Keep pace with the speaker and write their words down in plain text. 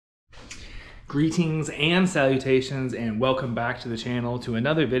Greetings and salutations, and welcome back to the channel to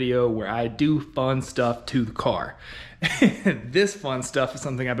another video where I do fun stuff to the car. This fun stuff is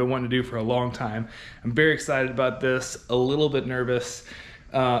something I've been wanting to do for a long time. I'm very excited about this, a little bit nervous.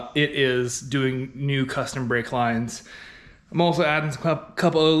 It is doing new custom brake lines. I'm also adding a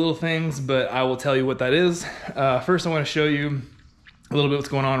couple other little things, but I will tell you what that is. First I want to show you a little bit what's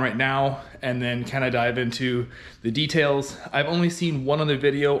going on right now, and then kind of dive into the details. I've only seen one other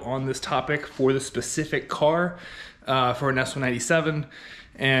video on this topic for the specific car, for an S197,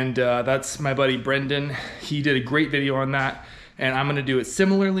 and that's my buddy Brendan. He did a great video on that, and I'm gonna do it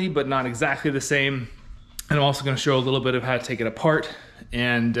similarly, but not exactly the same. And I'm also gonna show a little bit of how to take it apart,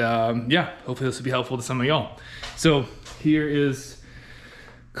 and yeah, hopefully this will be helpful to some of y'all. So here is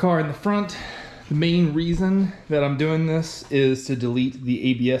car in the front. The main reason that I'm doing this is to delete the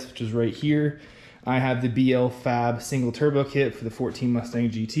ABS, which is right here. I have the BL-FAB single turbo kit for the 14 Mustang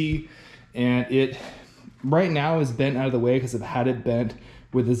GT, and it right now is bent out of the way because I've had it bent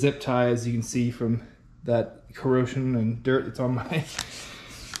with a zip tie, as you can see from that corrosion and dirt that's on my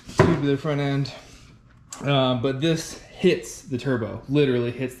tubular front end. But this hits the turbo,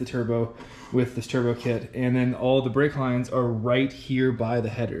 literally hits the turbo with this turbo kit, and then all the brake lines are right here by the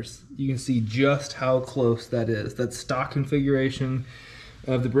headers. You can see just how close that is. That's stock configuration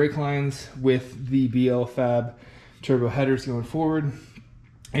of the brake lines with the BL-FAB turbo headers going forward,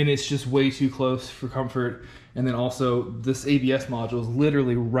 and it's just way too close for comfort. And then also this ABS module is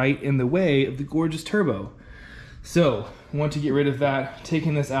literally right in the way of the gorgeous turbo. So I want to get rid of that,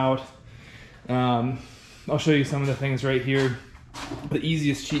 taking this out. I'll show you some of the things right here. The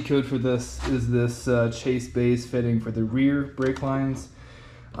easiest cheat code for this is this chase base fitting for the rear brake lines.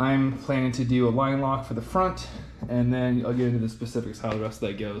 I'm planning to do a line lock for the front, and then I'll get into the specifics how the rest of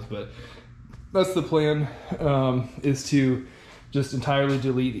that goes, but that's the plan, is to just entirely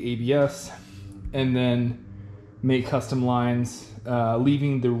delete the ABS and then make custom lines,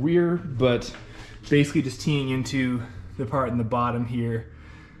 leaving the rear, but basically just teeing into the part in the bottom here.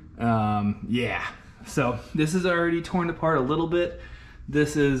 Yeah. So this is already torn apart a little bit.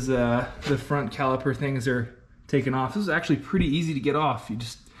 This is the front caliper things are taken off. This is actually pretty easy to get off. You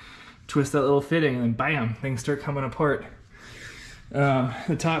just twist that little fitting and then bam, things start coming apart.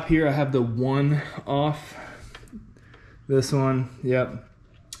 The top here, I have the one off. This one, yep.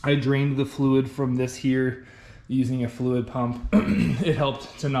 I drained the fluid from this here using a fluid pump. It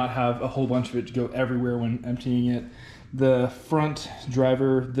helped to not have a whole bunch of it go everywhere when emptying it. The front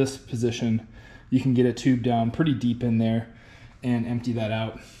driver, this position, you can get it tubed down pretty deep in there and empty that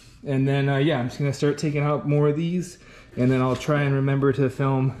out. And then, yeah, I'm just gonna start taking out more of these, and then I'll try and remember to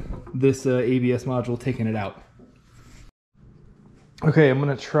film this ABS module taking it out. Okay, I'm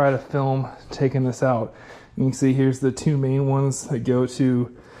gonna try to film taking this out. You can see here's the two main ones that go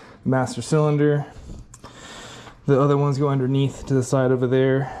to the master cylinder. The other ones go underneath to the side over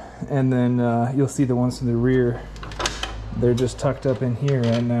there. And then you'll see the ones to the rear. They're just tucked up in here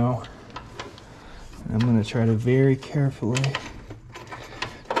right now. I'm gonna try to very carefully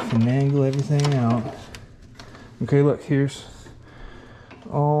finagle everything out. Okay, look, here's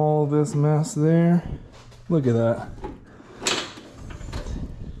all this mess there. Look at that.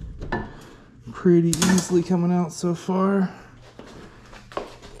 Pretty easily coming out so far.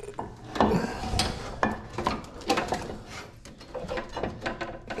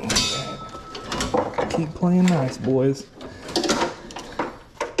 Keep playing nice, boys.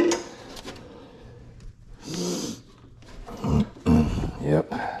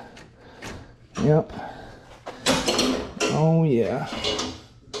 Yep. Oh yeah.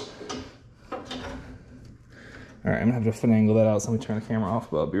 Alright, I'm gonna have to finagle that out, so let me turn the camera off,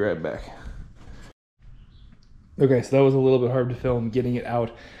 but I'll be right back. Okay, so that was a little bit hard to film getting it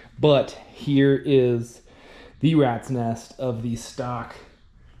out, but here is the rat's nest of the stock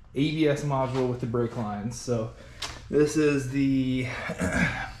ABS module with the brake lines. So this is the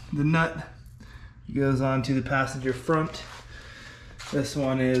nut. It goes on to the passenger front. This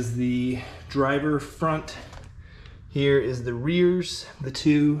one is the driver front. Here is the rears, the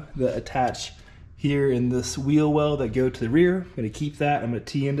two that attach here in this wheel well that go to the rear. I'm gonna keep that, I'm gonna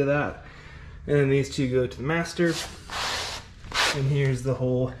tee into that. And then these two go to the master. And here's the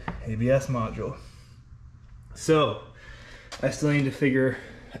whole ABS module. So I still need to figure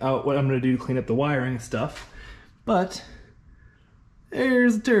out what I'm gonna do to clean up the wiring and stuff. But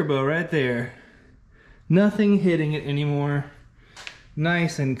there's the turbo right there. Nothing hitting it anymore.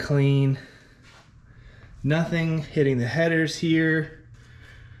 Nice and clean. Nothing hitting the headers here.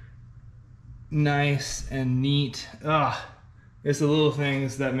 Nice and neat. It's the little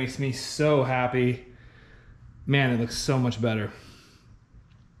things that makes me so happy. Man, it looks so much better.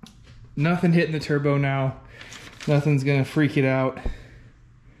 nothing hitting the turbo now. Nothing's gonna freak it out.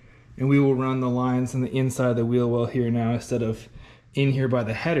 And we will run the lines on the inside of the wheel well here now instead of in here by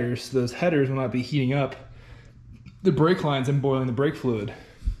the headers. So those headers will not be heating up the brake lines and boiling the brake fluid.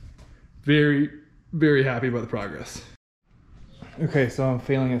 Very, very happy about the progress. Okay, so I'm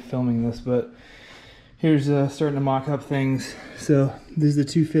failing at filming this, but here's starting to mock up things. So these are the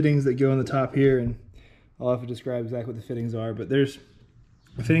two fittings that go on the top here, and I'll have to describe exactly what the fittings are, but there's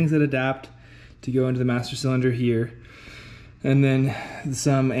fittings that adapt to go into the master cylinder here, and then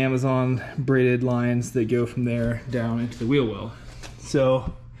some Amazon braided lines that go from there down into the wheel well.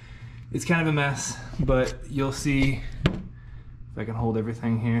 So it's kind of a mess, but you'll see if I can hold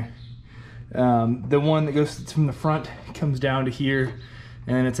everything here. The one that goes from the front comes down to here,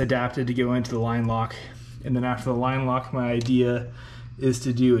 and then it's adapted to go into the line lock. And then after the line lock, my idea is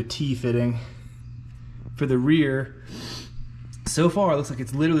to do a T fitting for the rear. So far, it looks like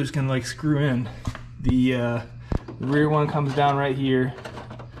it's literally just gonna like screw in. The rear one comes down right here.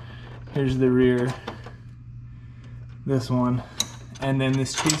 Here's the rear, this one. And then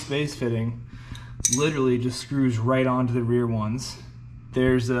this chase base fitting literally just screws right onto the rear ones.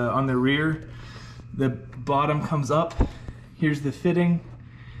 There's on the rear, the bottom comes up. Here's the fitting.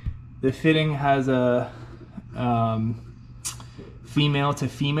 The fitting has a female to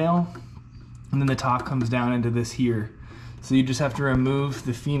female, and then the top comes down into this here. So you just have to remove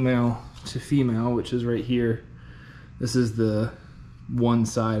the female to female, which is right here. This is the one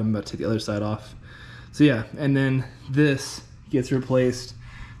side. I'm about to take the other side off. So yeah, and then this gets replaced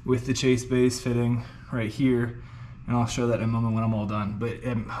with the chase base fitting right here, and I'll show that in a moment when I'm all done. But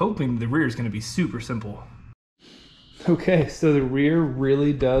I'm hoping the rear is going to be super simple. Okay, so the rear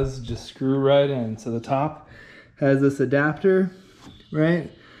really does just screw right in. So the top has this adapter,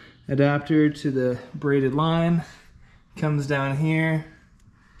 right? Adapter to the braided line, comes down here.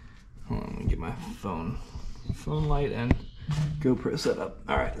 Hold on, let me get my phone light and GoPro set up.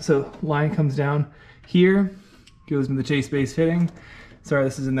 All right, so line comes down here, goes into the chase base fitting. Sorry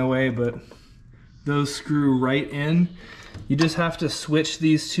this is in the way, but those screw right in. You just have to switch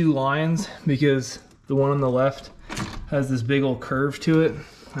these two lines because the one on the left has this big old curve to it.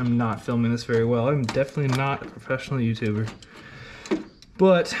 I'm not filming this very well. I'm definitely not a professional YouTuber.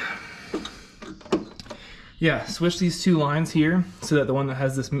 But yeah, switch these two lines here so that the one that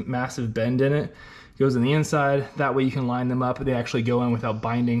has this massive bend in it goes on the inside. That way you can line them up. They actually go in without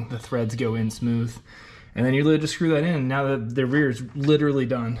binding. The threads go in smooth. And then you literally just screw that in. Now that the rear is literally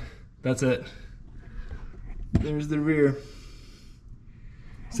done. That's it. There's the rear.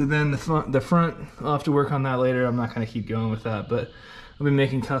 So then the front, I'll have to work on that later. I'm not gonna keep going with that, but I'll be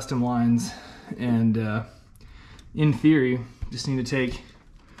making custom lines. And in theory, just need to take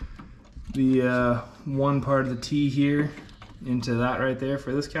the one part of the T here into that right there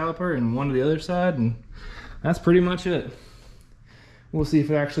for this caliper and one to the other side, and that's pretty much it. We'll see if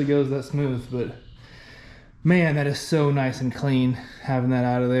it actually goes that smooth, but man, that is so nice and clean having that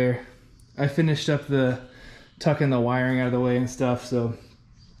out of there. I finished up tucking the wiring out of the way and stuff, so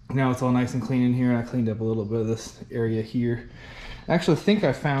now it's all nice and clean in here. I cleaned up a little bit of this area here. I actually think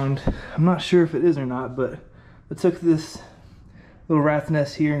I found, I'm not sure if it is or not, but I took this little rat's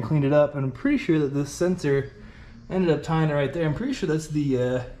nest here and cleaned it up, and I'm pretty sure that this sensor ended up tying it right there. I'm pretty sure that's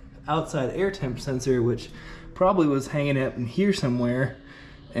the outside air temp sensor, which probably was hanging up in here somewhere,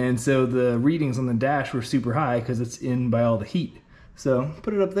 and so the readings on the dash were super high because it's in by all the heat. So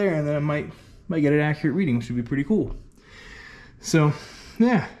put it up there, and then I might get an accurate reading, which would be pretty cool. So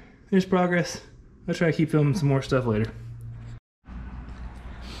yeah, there's progress. I'll try to keep filming some more stuff later.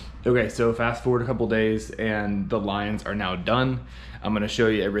 Okay, so fast forward a couple days and the lines are now done. I'm gonna show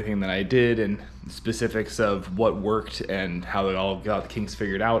you everything that I did and specifics of what worked and how it all got the kinks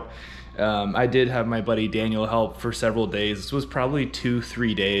figured out. I did have my buddy Daniel help for several days. This was probably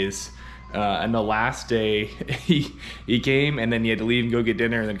 2-3 days. And the last day he came, and then he had to leave and go get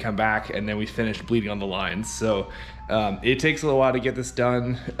dinner and then come back, and then we finished bleeding on the lines. So it takes a little while to get this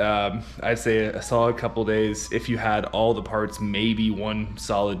done. I'd say a solid couple days. If you had all the parts, maybe one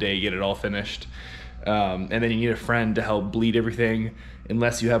solid day, get it all finished. And then you need a friend to help bleed everything.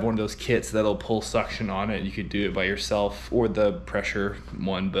 Unless you have one of those kits that'll pull suction on it, you could do it by yourself, or the pressure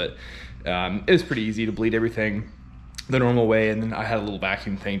one, but it was pretty easy to bleed everything the normal way, and then I had a little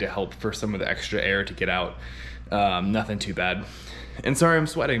vacuum thing to help for some of the extra air to get out. Nothing too bad. And sorry I'm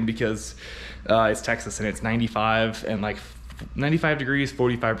sweating because it's Texas and it's 95 and like 95 degrees,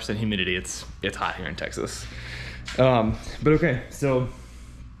 45% humidity. It's hot here in Texas. But okay, so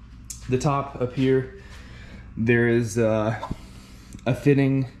the top up here, there is a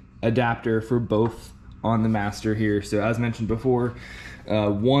fitting adapter for both on the master here. So as mentioned before,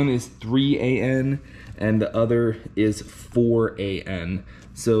 One is 3AN and the other is 4AN.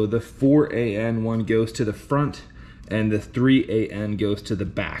 So the 4AN one goes to the front and the 3AN goes to the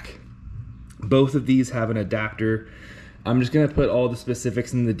back. Both of these have an adapter. I'm just gonna put all the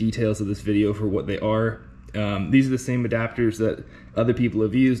specifics and the details of this video for what they are. These are the same adapters that other people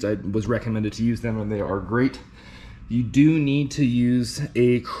have used. I was recommended to use them and they are great. You do need to use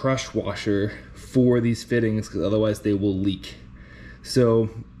a crush washer for these fittings because otherwise they will leak. So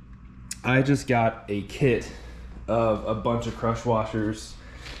I just got a kit of a bunch of crush washers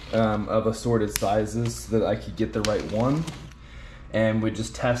of assorted sizes so that I could get the right one, and would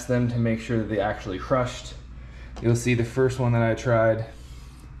just test them to make sure that they actually crushed. You'll see the first one that I tried,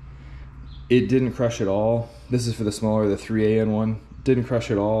 it didn't crush at all. This is for the smaller, the 3AN one. Didn't crush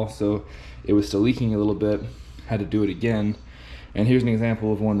at all, so it was still leaking a little bit. Had to do it again. And here's an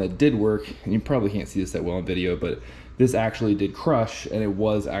example of one that did work, and you probably can't see this that well on video, but this actually did crush and it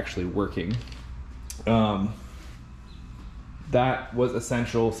was actually working. That was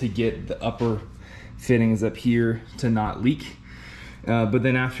essential to get the upper fittings up here to not leak. But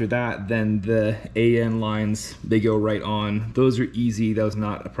then after that, then the AN lines, they go right on. Those are easy, that was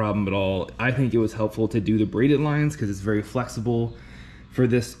not a problem at all. I think it was helpful to do the braided lines because it's very flexible. For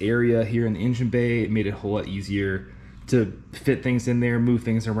this area here in the engine bay, it made it a whole lot easier to fit things in there, move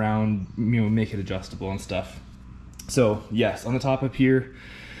things around, you know, make it adjustable and stuff. So yes, on the top up here,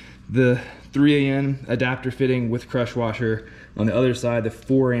 the 3AN adapter fitting with crush washer. On the other side, the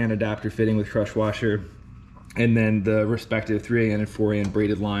 4AN adapter fitting with crush washer. And then the respective 3AN and 4AN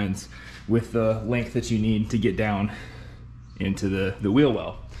braided lines with the length that you need to get down into the wheel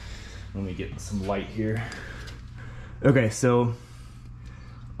well. Let me get some light here. Okay, so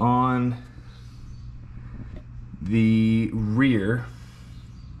on the rear,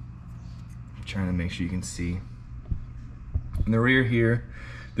 I'm trying to make sure you can see. In the rear here,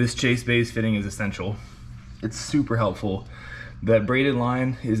 this chase base fitting is essential. It's super helpful. That braided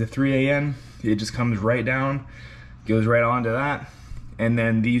line is a 3AN. It just comes right down, goes right onto that. And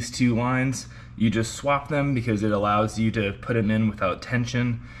then these two lines, you just swap them because it allows you to put them in without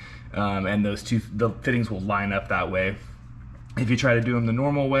tension. And the fittings will line up that way. If you try to do them the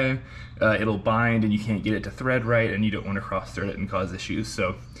normal way, it'll bind and you can't get it to thread right, and you don't want to cross thread it and cause issues.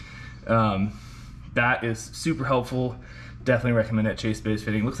 So that is super helpful. Definitely recommend that chase base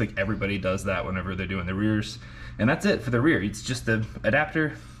fitting. Looks like everybody does that whenever they're doing the rears. And that's it for the rear. It's just the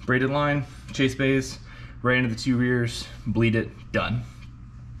adapter, braided line, chase bays, right into the two rears, bleed it, done.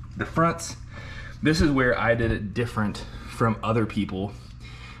 The fronts, this is where I did it different from other people.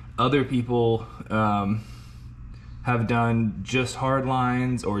 Other people have done just hard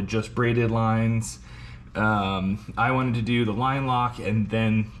lines or just braided lines. I wanted to do the line lock and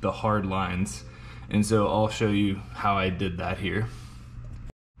then the hard lines. And so I'll show you how I did that here.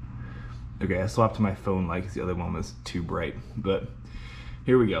 Okay, I swapped to my phone light because the other one was too bright, but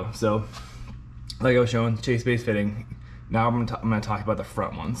here we go. So like I was showing, chase base fitting. Now I'm gonna talk about the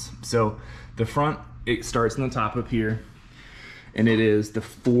front ones. So the front, it starts in the top up here, and it is the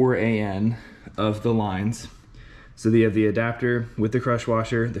 4AN of the lines. So they have the adapter with the crush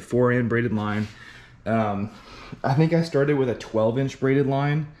washer, the 4AN braided line. I think I started with a 12-inch braided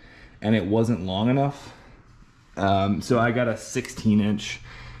line and it wasn't long enough. So I got a 16-inch,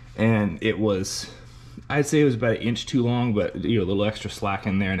 and it was, I'd say it was about an inch too long, but you know, a little extra slack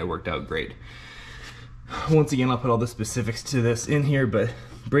in there and it worked out great. Once again, I'll put all the specifics to this in here, but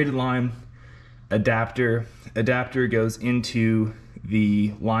braided line, adapter goes into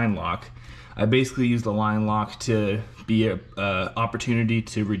the line lock. I basically used the line lock to be an opportunity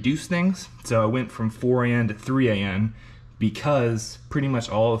to reduce things. So I went from 4AN to 3AN because pretty much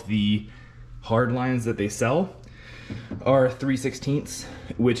all of the hard lines that they sell are 3/16,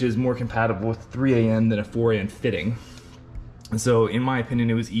 which is more compatible with 3AN than a 4AN fitting. And so in my opinion,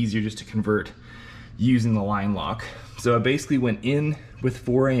 it was easier just to convert using the line lock. So I basically went in with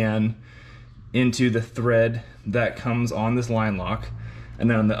 4AN into the thread that comes on this line lock, and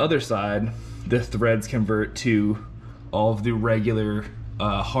then on the other side, the threads convert to all of the regular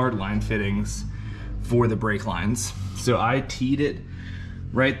hard line fittings for the brake lines. So I teed it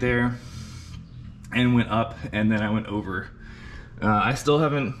right there and went up, and then I went over. I still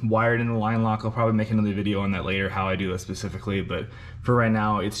haven't wired in the line lock. I'll probably make another video on that later, how I do that specifically, but for right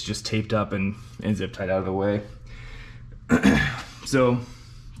now, it's just taped up and zip tied out of the way. So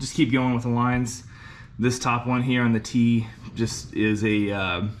just keep going with the lines. This top one here on the T just is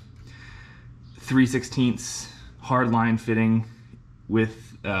a 3/16 hard line fitting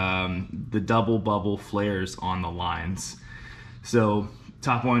with the double bubble flares on the lines. So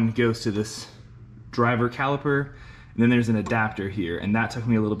top one goes to this driver caliper, and then there's an adapter here, and that took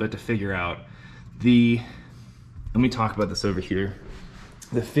me a little bit to figure out. Let me talk about this over here.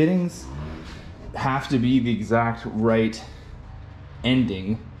 The fittings have to be the exact right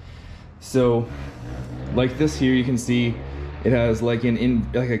ending. So like this here, you can see it has like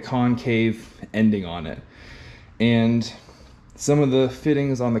a concave ending on it, and some of the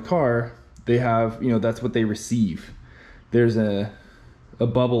fittings on the car, they have, that's what they receive. There's a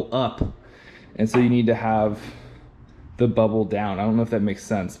bubble up, and so you need to have the bubble down. I don't know if that makes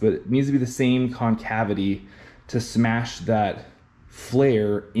sense, but it needs to be the same concavity to smash that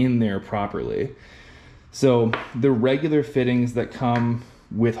flare in there properly. So the regular fittings that come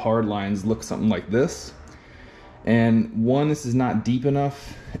with hard lines look something like this. And one, this is not deep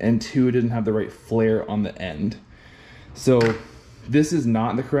enough, and two, it didn't have the right flare on the end. So this is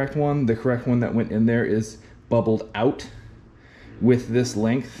not the correct one. The correct one that went in there is bubbled out with this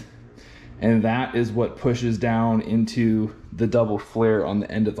length, and that is what pushes down into the double flare on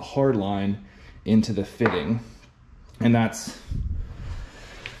the end of the hard line into the fitting. And that's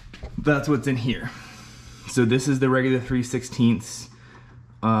what's in here. So this is the regular 3/16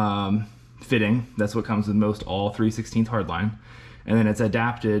 fitting. That's what comes with most all 3/16 hardline, and then it's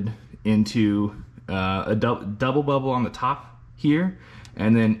adapted into a double bubble on the top here,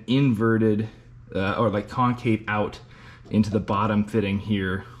 and then inverted or like concave out into the bottom fitting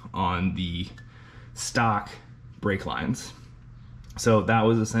here on the stock brake lines. So that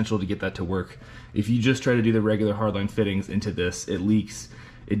was essential to get that to work. If you just try to do the regular hardline fittings into this, it leaks.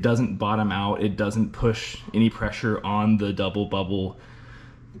 It doesn't bottom out. It doesn't push any pressure on the double bubble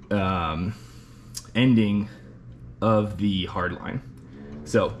ending of the hardline.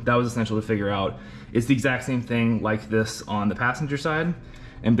 So that was essential to figure out. It's the exact same thing like this on the passenger side,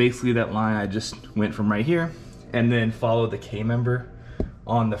 and basically that line, I just went from right here and then followed the K-member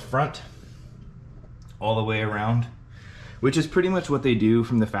on the front all the way around, which is pretty much what they do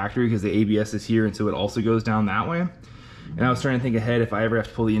from the factory because the ABS is here, and so it also goes down that way. And I was trying to think ahead, if I ever have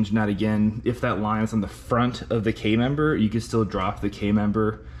to pull the engine out again, if that line is on the front of the K-member, you could still drop the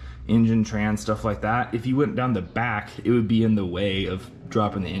K-member, engine, trans, stuff like that. If you went down the back, it would be in the way of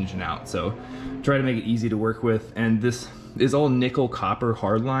dropping the engine out. So try to make it easy to work with. And this is all nickel copper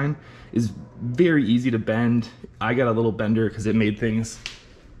hardline. Is very easy to bend. I got a little bender because it made things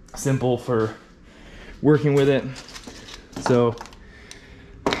simple for working with it. So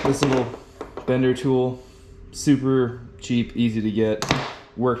this little bender tool, super cheap, easy to get,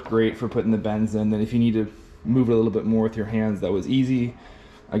 worked great for putting the bends in. Then if you need to move it a little bit more with your hands, that was easy.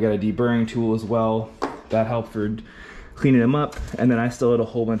 I got a deburring tool as well. That helped for cleaning them up. And then I still had a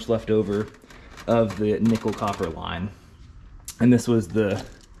whole bunch left over of the nickel copper line. And this was the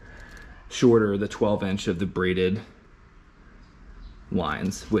shorter, the 12-inch of the braided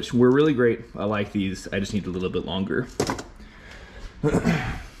lines, which were really great. I like these. I just need a little bit longer.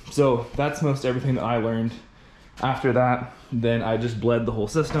 So that's most everything that I learned. After that, then I just bled the whole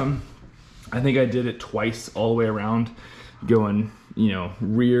system. I think I did it twice all the way around, going,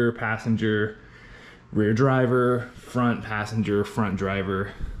 rear passenger, rear driver, front passenger, front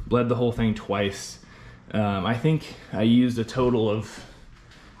driver. Bled the whole thing twice. I think I used a total of,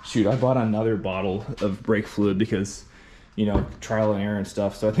 I bought another bottle of brake fluid because, trial and error and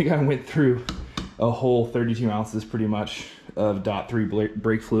stuff. So I think I went through a whole 32 ounces pretty much of .3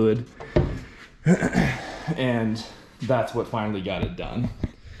 brake fluid. And that's what finally got it done.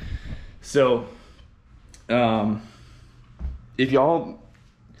 So if y'all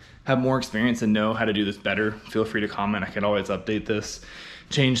have more experience and know how to do this better, feel free to comment. I can always update this,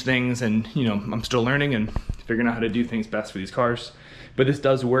 change things, and I'm still learning and figuring out how to do things best for these cars. But this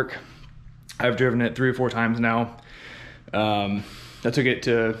does work. I've driven it 3 or 4 times now. I took it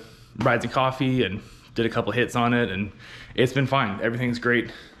to Rides and Coffee and did a couple hits on it, and it's been fine. Everything's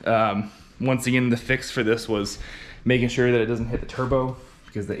great. Once again, the fix for this was making sure that it doesn't hit the turbo,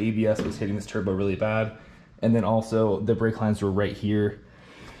 because the ABS was hitting this turbo really bad. And then also the brake lines were right here.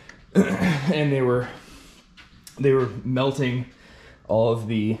 And they were melting all of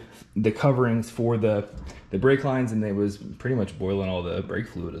the coverings for the brake lines, and they was pretty much boiling all the brake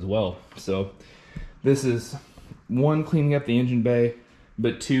fluid as well. So this is 1, cleaning up the engine bay,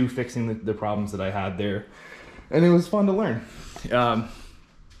 but 2, fixing the problems that I had there. And it was fun to learn.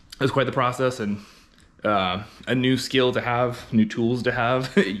 It was quite the process, and a new skill to have, new tools to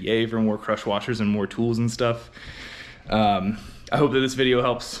have. Yay for more crush washers and more tools and stuff. I hope that this video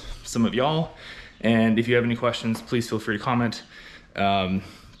helps some of y'all, and if you have any questions, please feel free to comment,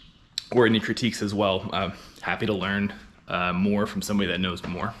 or any critiques as well. I'm happy to learn more from somebody that knows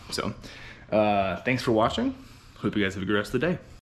more. So thanks for watching. Hope you guys have a good rest of the day.